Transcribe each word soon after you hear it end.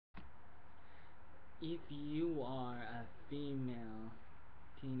If you are a female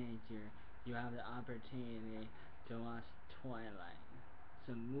teenager, you have the opportunity to watch Twilight.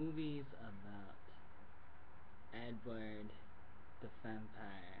 Some movies about Edward the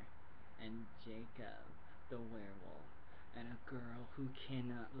vampire and Jacob the werewolf and a girl who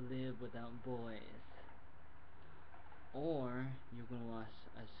cannot live without boys. Or you can watch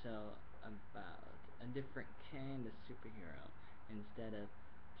a show about a different kind of superhero instead of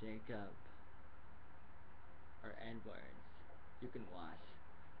Jacob or Edwards. You can watch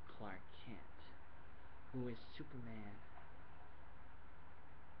Clark Kent, who is Superman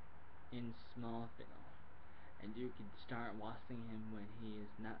in Smallville, and you can start watching him when he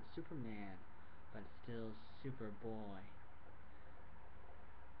is not Superman, but still Superboy.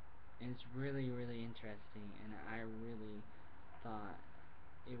 And it's really interesting, and I really thought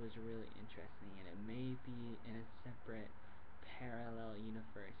it was really interesting, and it may be in a separate parallel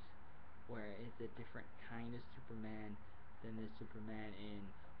universe where it's a different kind of Superman than the Superman in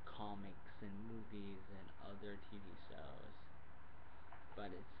comics and movies and other TV shows, but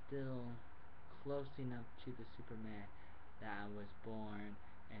it's still close enough to the Superman that I was born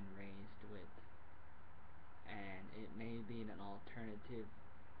and raised with, and it may be an alternative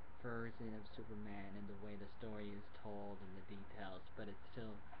version of Superman in the way the story is told and the details, but it's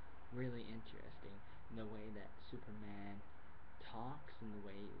still really interesting in the way that Superman talks and the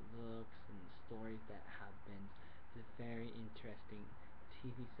way he looks and the stories that happen. It's a very interesting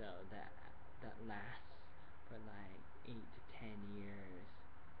TV show that lasts for like 8 to 10 years.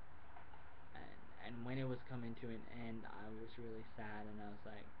 And when it was coming to an end, I was really sad, and I was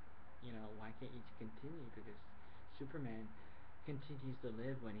like, why can't you continue? Because Superman continues to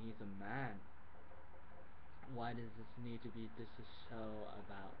live when he's a man. Why does this need to be just a show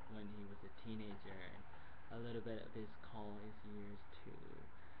about when he was a teenager and a little bit of his college years too?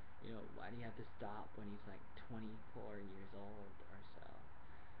 Why do you have to stop when he's like 24 years old or so?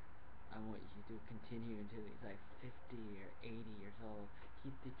 I want you to continue until he's like 50 or 80 years old.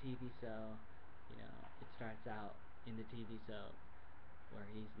 Keep the TV show, it starts out in the TV show where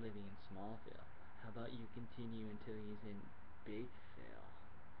he's living in Smallville. How about you continue until he's in Bigville?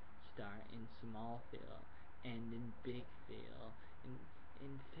 Start in Smallville, end in Bigville.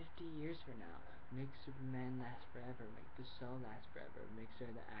 In 50 years from now, make Superman last forever, make the show last forever, make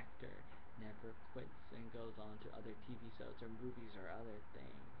sure the actor never quits and goes on to other TV shows or movies or other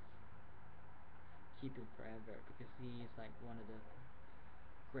things. Keep him forever, because he's like one of the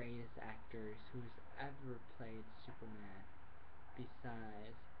greatest actors who's ever played Superman,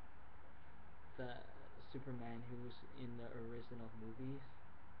 besides the Superman who was in the original movies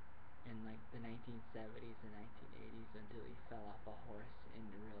in like the 1970s and 1980s until he fell off a horse in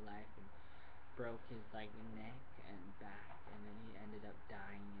real life and broke his like neck and back, and then he ended up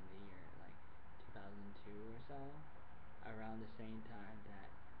dying in the year like 2002 or so, around the same time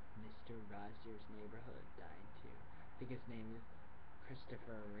that Mr. Rogers' Neighborhood died too. I think his name is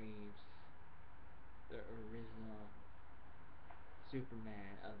Christopher Reeves, the original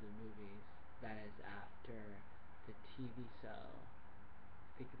Superman of the movies. That is after the TV show.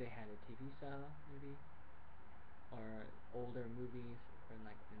 I think they had a TV show, maybe, or older movies from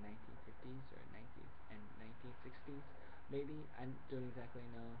like the 1950s or 90s and 1960s. Maybe, I don't exactly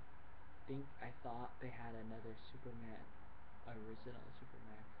know. I thought they had another Superman, original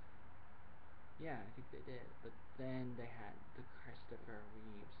Superman. Yeah, I think they did. But then they had the Christopher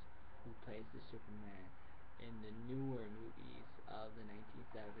Reeves, who plays the Superman in the newer movies of the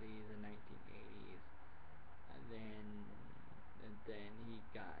 1970s and 1980s. And then he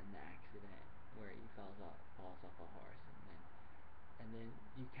got in an accident where he falls off a horse, and then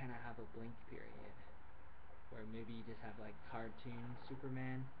you kind of have a blink period where maybe you just have like cartoon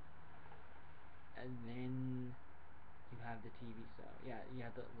Superman, and then you have the TV show. Yeah, you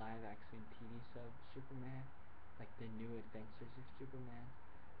have the live action TV show Superman, like the New Adventures of Superman.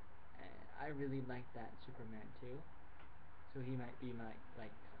 And I really like that Superman too. So he might be my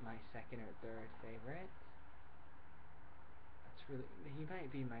second or third favorite. He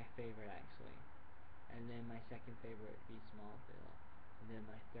might be my favorite actually. And then my second favorite would be Smallville. And then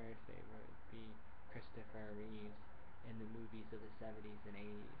my third favorite would be Christopher Reeves in the movies of the 70s and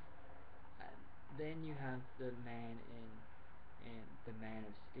 80s. Then you have the Man in the Man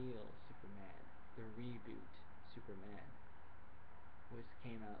of Steel Superman, the reboot Superman, which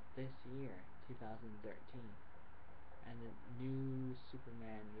came out this year, 2013. And the new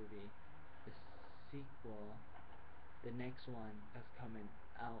Superman movie, the sequel, the next one that's coming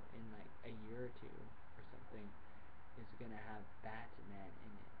out in like a year or two or something, is gonna have Batman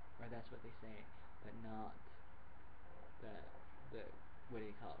in it, or that's what they say, but not the what do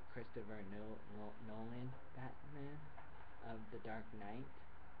you call it, Christopher Nolan Batman of The Dark Knight,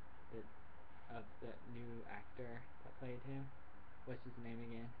 the of the new actor that played him. What's his name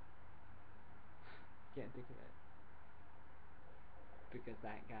again? Can't think of it. Because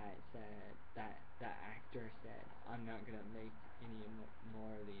that guy said that actor said, I'm not gonna make any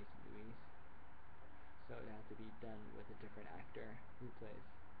more of these movies. So it had to be done with a different actor who plays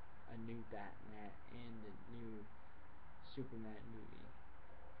a new Batman in the new Superman movie,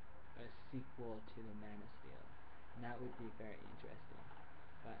 a sequel to the Man of Steel, and that would be very interesting.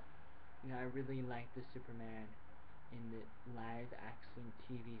 But I really like the Superman in the live action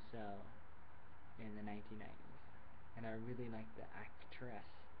TV show in the 1990s, and I really like the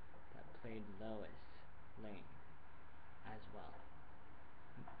actress that played Lois Lane as well.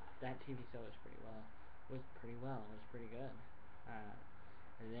 That TV show was pretty well. Was pretty well. Was pretty good. Uh,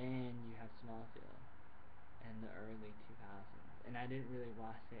 and then you have Smallville in the early 2000s, and I didn't really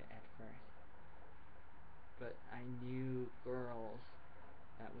watch it at first, but I knew girls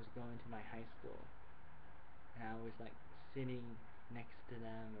that was going to my high school, and I was like sitting next to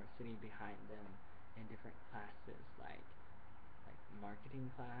them or sitting behind them in different classes, like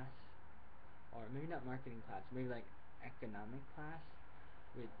marketing class, or maybe not marketing class, maybe like economic class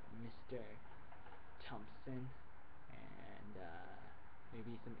with Mr. Thompson, and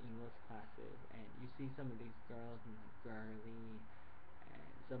maybe some English classes, and you see some of these girls and they're girly, and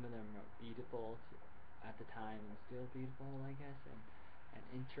some of them are beautiful at the time and still beautiful, I guess, and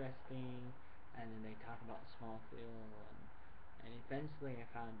interesting, and then they talk about Smallville, and eventually I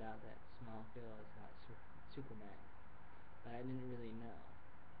found out that Smallville is about Superman, but I didn't really know.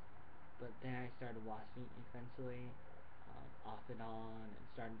 But then I started watching eventually, off and on, and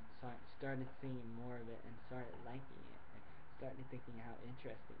started seeing more of it, and started liking it, and started thinking how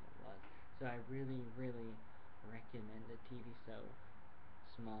interesting it was. So I really, really recommend the TV show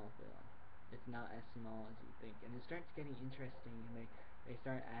Smallville. It's not as small as you think, and it starts getting interesting, and they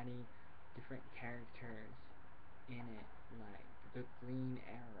start adding different characters in it, like the Green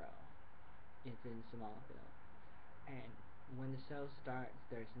Arrow is in Smallville, and when the show starts,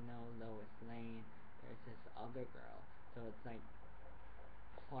 there's no Lois Lane. There's this other girl. So it's like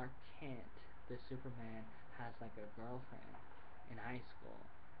Clark Kent, the Superman, has like a girlfriend in high school,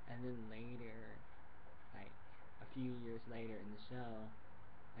 and then later, like a few years later in the show,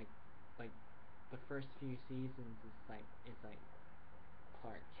 like like the first few seasons is like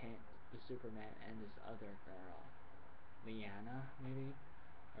Clark Kent, the Superman, and this other girl, Leanna maybe,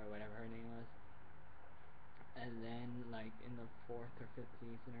 or whatever her name was. And then like in the fourth or fifth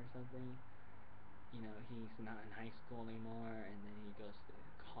season or something, he's not in high school anymore, and then he goes to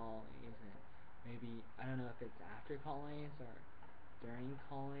college, and maybe I don't know if it's after college or during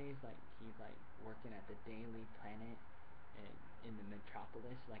college, like he's like working at the Daily Planet in the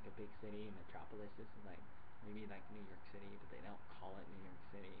metropolis, like a big city. Metropolis is like maybe like New York City, but they don't call it New York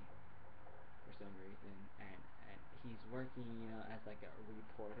City for some reason. And he's working, as like a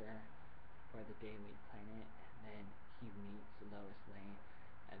reporter for the Daily Planet, and then he meets Lois Lane,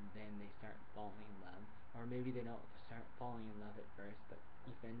 and then they start falling in love, or maybe they don't start falling in love at first, but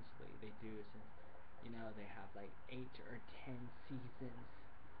eventually they do, since they have like 8 or 10 seasons,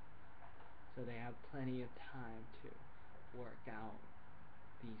 so they have plenty of time to work out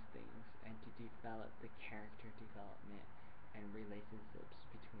these things and to develop the character development and relationships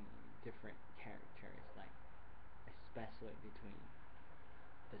between different characters, like especially between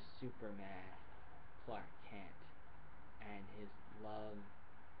the Superman, Clark Kent, and his love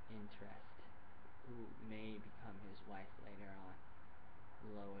interest, who may become his wife later on,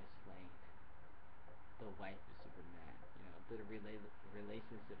 Lois Lane, the wife of Superman. The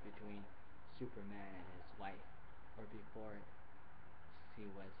relationship between Superman and his wife, or before she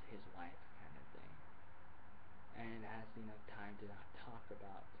was his wife, kind of thing. And has enough time to talk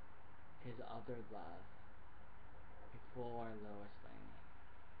about his other love before Lois Lane,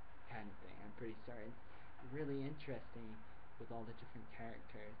 kind of thing. I'm pretty sure it's really interesting with all the different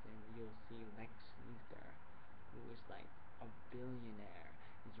characters, and you'll see Lex Luthor, who is like a billionaire.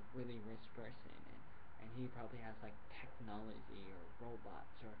 He's a really rich person, and he probably has like technology or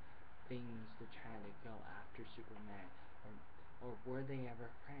robots or things to try to go after Superman, or were they ever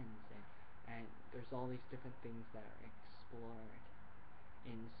friends? And there's all these different things that are explored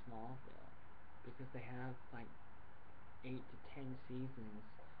in Smallville, because they have like 8 to 10 seasons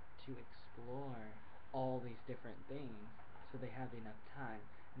to explore all these different things, so they have enough time.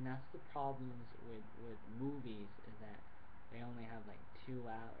 And that's the problems with movies, is that they only have like 2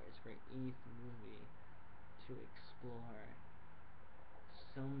 hours for each movie to explore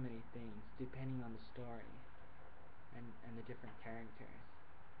so many things depending on the story. and the different characters.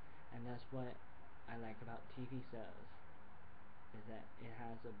 And that's what I like about TV shows is that it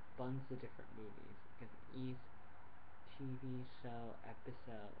has a bunch of different movies because each TV show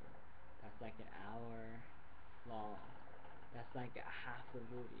episode that's like an hour long. That's like a half a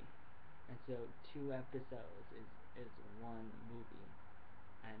movie. And so two episodes is one movie.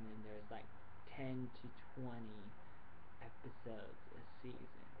 And then there's like 10 to 20 episodes a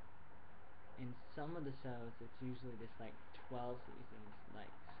season. In some of the shows, it's usually just like 12 seasons, like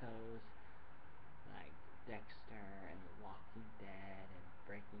shows like Dexter and The Walking Dead and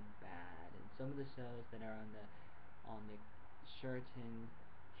Breaking Bad, and some of the shows that are on the certain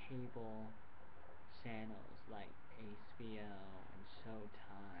cable channels like HBO and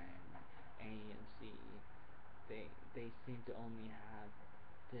Showtime, AMC. They seem to only have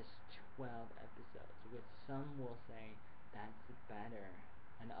this 12 episodes, which some will say that's better,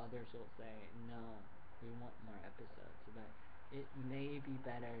 and others will say no, we want more episodes. But it may be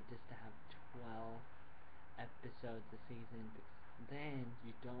better just to have 12 episodes a season because then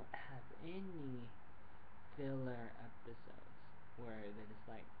you don't have any filler episodes where they just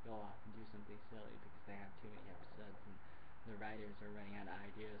like go off and do something silly because they have too many episodes and the writers are running out of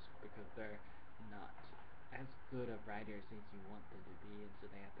ideas because they're not as good of writers as you want them to be, and so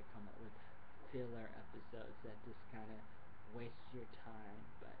they have to come up with filler episodes that just kind of waste your time,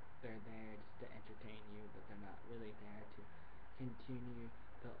 but they're there just to entertain you, but they're not really there to continue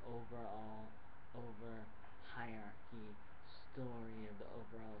the overall over hierarchy story of the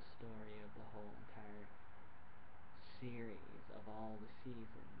overall story of the whole entire series of all the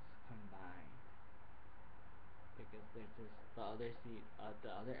seasons combined. Because there's just the other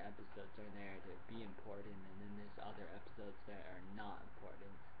episodes are there to be important, and then there's other episodes that are not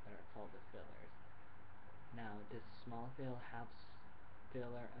important that are called the fillers. Now, does Smallville have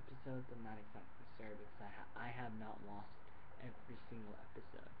filler episodes? I'm not exactly sure because I have not watched every single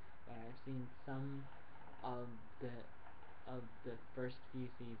episode, but I've seen some of the of the first few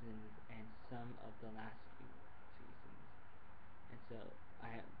seasons and some of the last few seasons, and so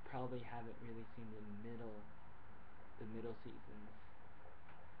I probably haven't really seen the middle seasons,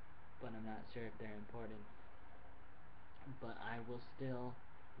 but I'm not sure if they're important. But I will still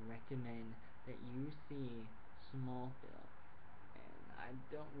recommend that you see Smallville. And I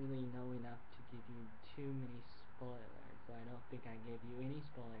don't really know enough to give you too many spoilers, so I don't think I gave you any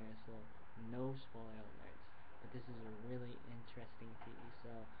spoilers, so no spoiler alerts. But this is a really interesting TV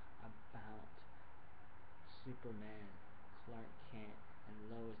show about Superman, Clark Kent, and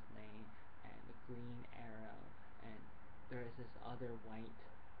Lois Lane, and the Green Arrow, and there is this other white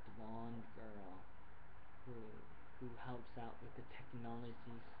blonde girl who who helps out with the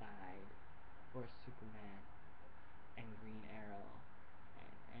technology side for Superman and Green Arrow,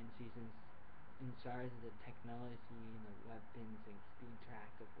 and she's in charge of the technology and the weapons and keeping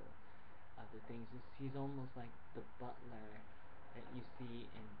track of the things. She's almost like the butler that you see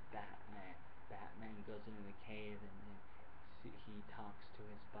in Batman. Batman goes into the cave and then he talks to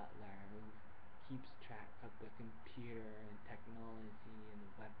his butler who keeps track of the computer and technology and the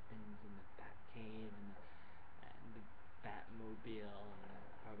weapons and the Batcave and the Batmobile and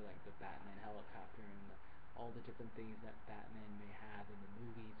probably like the Batman helicopter and all the different things that Batman may have in the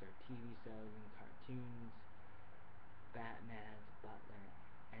movies or TV shows and cartoons. Batman has a butler,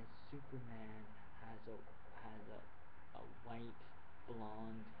 and Superman has a white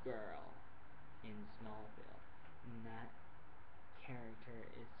blonde girl in Smallville. And that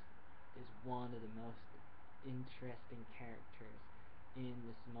character is one of the most interesting characters in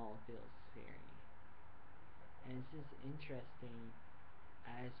the Smallville series. And it's just interesting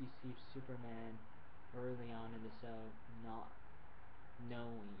as you see Superman early on in the show not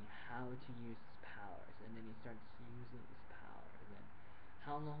knowing how to use his powers, and then he starts using his powers. And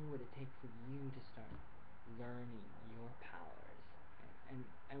how long would it take for you to start learning your powers? And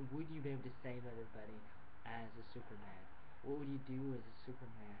would you be able to save everybody as a Superman? What would you do as a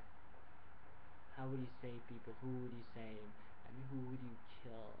Superman? How would you save people? Who would you save? And who would you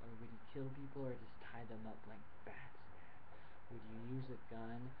kill? Or would you kill people or just tie them up like bats? Would you use a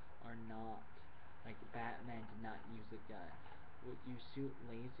gun or not? Like Batman did not use a gun. Would you shoot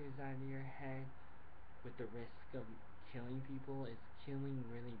lasers out of your head with the risk of killing people? Is killing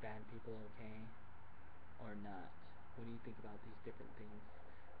really bad people okay? Or not? What do you think about these different things?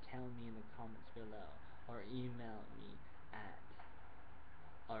 Tell me in the comments below or email me at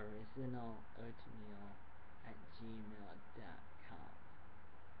originaloatmeal@gmail.com.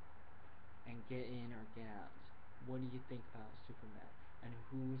 And get in or get out. What do you think about Superman? And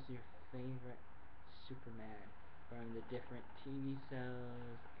who's your favorite Superman from the different TV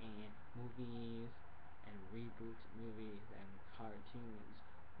shows and movies and reboot movies and cartoons,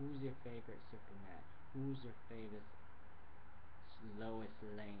 who's your favorite Superman? Who's your favorite Lois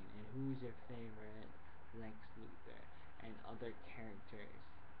Lane? And who's your favorite Lex Luthor? And other characters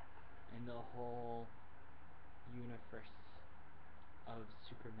in the whole universe of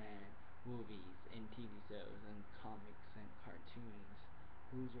Superman movies and TV shows and comics and cartoons.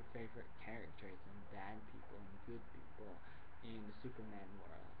 Who's your favorite characters and bad people and good people in the Superman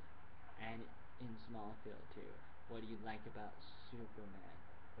world? And in Smallville too. What do you like about Superman?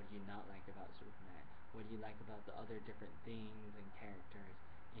 What do you not like about Superman? What do you like about the other different things and characters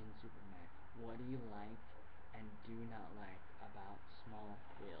in Superman? What do you like and do not like about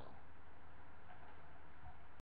Smallville?